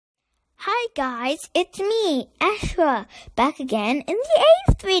Hi guys, it's me, Aswath, back again in the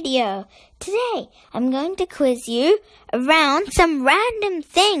 8th video. Today, I'm going to quiz you around some random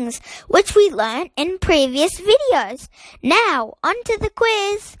things which we learned in previous videos. Now, onto the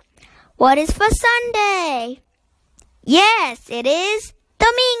quiz. What is for Sunday? Yes, it is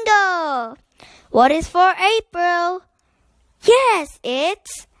Domingo. What is for April? Yes,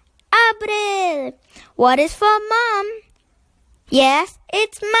 it's Abril. What is for Mom? Yes,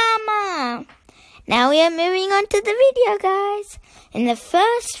 it's Mama. Now we are moving on to the video, guys. In the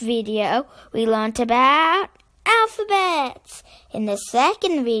first video, we learnt about alphabets. In the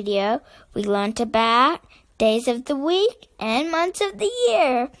second video, we learnt about days of the week and months of the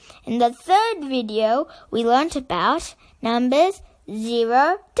year. In the third video, we learnt about numbers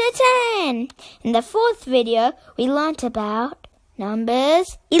 0 to 10. In the fourth video, we learnt about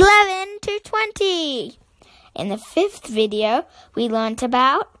numbers 11 to 20. In the fifth video, we learnt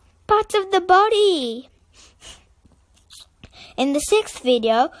about parts of the body. In the sixth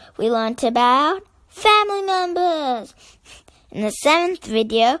video, we learnt about family members. In the seventh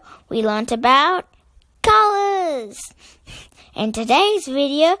video, we learnt about colors. In today's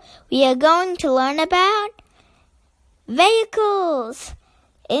video, we are going to learn about vehicles.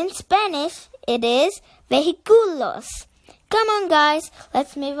 In Spanish, it is vehículos. Come on, guys,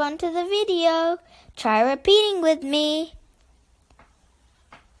 let's move on to the video. Try repeating with me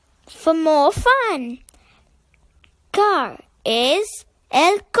for more fun. Car is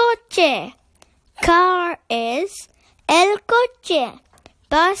el coche. Car is el coche.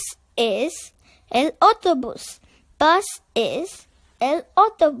 Bus is el autobús. Bus is el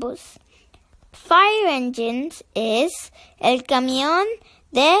autobús. Fire engines is el camión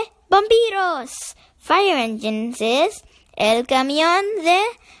de bomberos. Fire engines is el camión de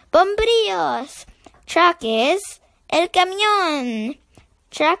bomberos. Truck is el camión.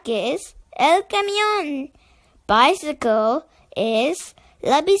 Truck is el camión. Bicycle is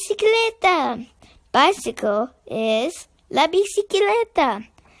la bicicleta. Bicycle is la bicicleta.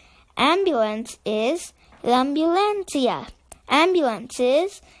 Ambulance is la ambulancia. Ambulance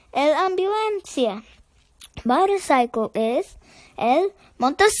is el ambulancia. Motorcycle is el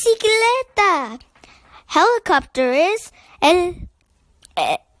motocicleta. Helicopter is el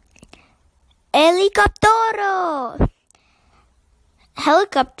helicóptero.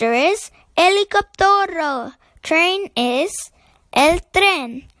 Helicopter is helicóptero. Train is el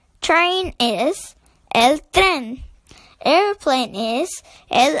tren. Train is el tren. Airplane is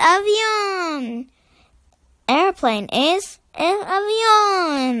el avión. Airplane is el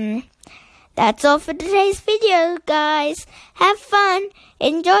avión. That's all for today's video, guys. Have fun,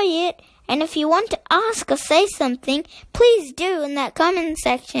 enjoy it, and if you want to ask or say something, please do in that comment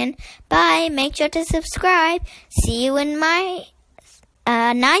section. Bye. Make sure to subscribe. See you in my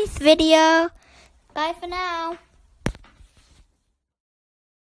 9th video. Bye for now.